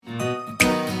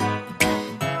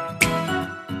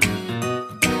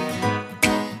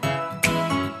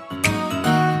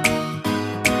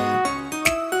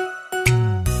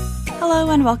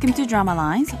and welcome to Drama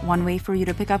Lines, one way for you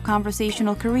to pick up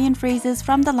conversational Korean phrases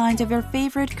from the lines of your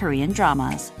favorite Korean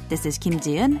dramas. This is Kim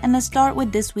Ji-eun, and let's start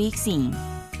with this week's scene.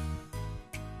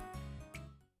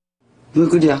 왜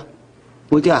그래?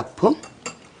 어디 아파?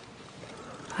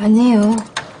 아니에요.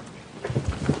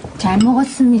 잘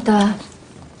먹었습니다.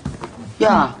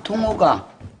 야, 동호가.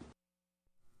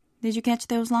 Did you catch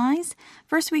those lines?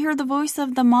 First, we heard the voice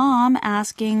of the mom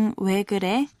asking 왜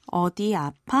그래? 어디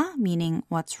아파? Meaning,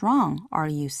 what's wrong? Are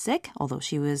you sick? Although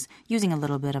she was using a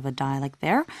little bit of a dialect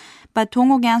there. But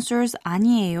동욱 answers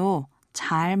아니에요.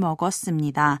 잘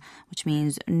먹었습니다, which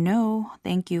means no,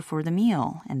 thank you for the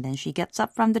meal. And then she gets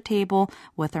up from the table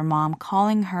with her mom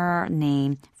calling her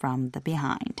name from the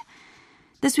behind.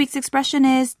 This week's expression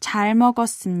is 잘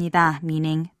먹었습니다,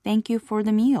 meaning thank you for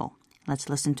the meal. Let's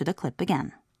listen to the clip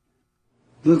again.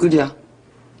 왜 그래?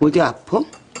 어디 아파?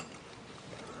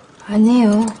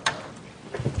 아니에요.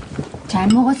 잘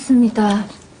먹었습니다.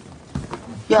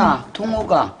 야,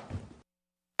 동호가.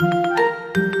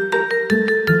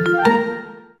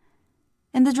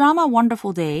 In the drama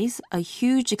Wonderful Days, a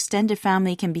huge extended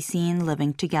family can be seen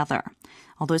living together.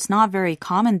 Although it's not very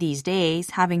common these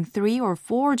days, having 3 or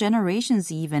 4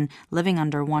 generations even living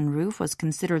under one roof was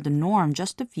considered the norm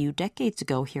just a few decades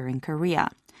ago here in Korea.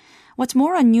 What's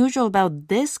more unusual about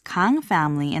this Kang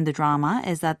family in the drama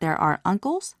is that there are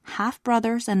uncles,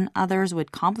 half-brothers, and others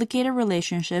with complicated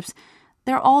relationships.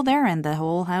 They're all there in the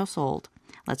whole household.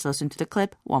 Let's listen to the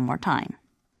clip one more time.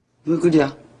 왜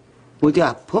그래? 어디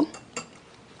아파?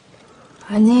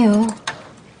 아니에요.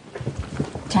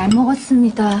 잘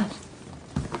먹었습니다.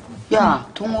 야,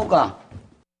 동호가.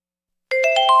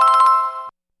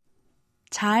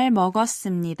 잘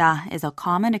먹었습니다 is a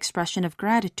common expression of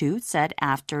gratitude said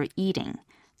after eating.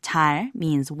 잘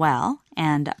means well,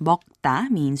 and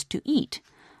먹다 means to eat.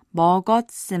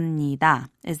 먹었습니다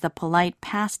is the polite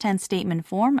past tense statement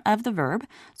form of the verb,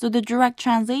 so the direct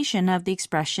translation of the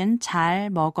expression 잘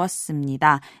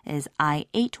먹었습니다 is I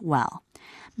ate well.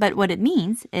 But what it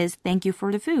means is thank you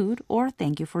for the food or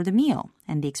thank you for the meal,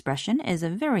 and the expression is a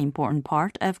very important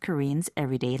part of Koreans'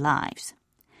 everyday lives.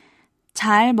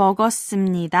 잘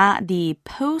먹었습니다. The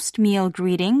post-meal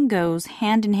greeting goes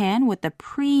hand in hand with the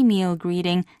pre-meal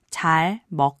greeting 잘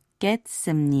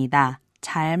먹겠습니다.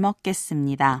 잘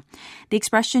먹겠습니다. The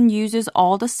expression uses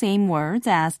all the same words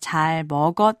as 잘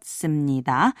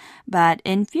먹었습니다, but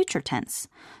in future tense.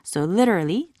 So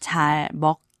literally, 잘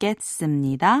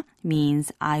먹겠습니다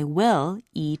means I will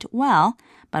eat well,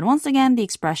 but once again, the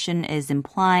expression is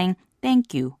implying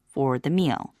thank you for the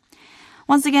meal.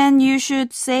 Once again, you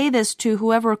should say this to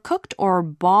whoever cooked or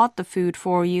bought the food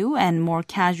for you, and more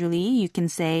casually, you can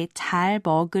say 잘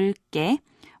먹을게,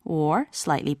 or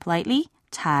slightly politely,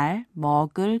 잘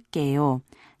먹을게요.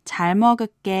 잘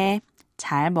먹을게,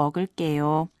 잘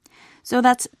먹을게요. So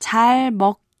that's 잘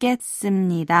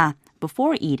먹겠습니다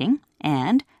before eating,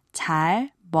 and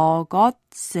잘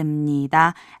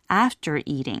먹었습니다 after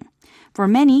eating. For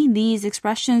many, these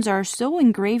expressions are so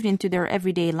engraved into their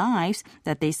everyday lives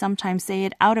that they sometimes say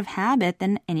it out of habit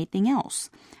than anything else.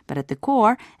 But at the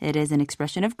core, it is an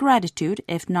expression of gratitude,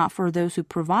 if not for those who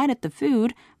provided the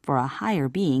food, for a higher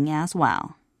being as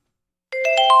well.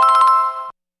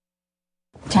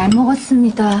 잘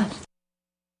먹었습니다.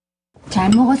 잘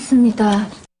먹었습니다.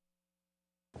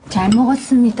 잘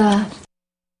먹었습니다.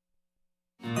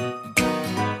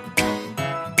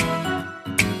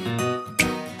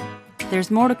 There's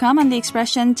more to come on the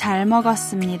expression 잘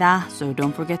먹었습니다, so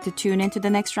don't forget to tune into the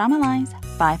next Drama Lines.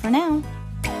 Bye for now.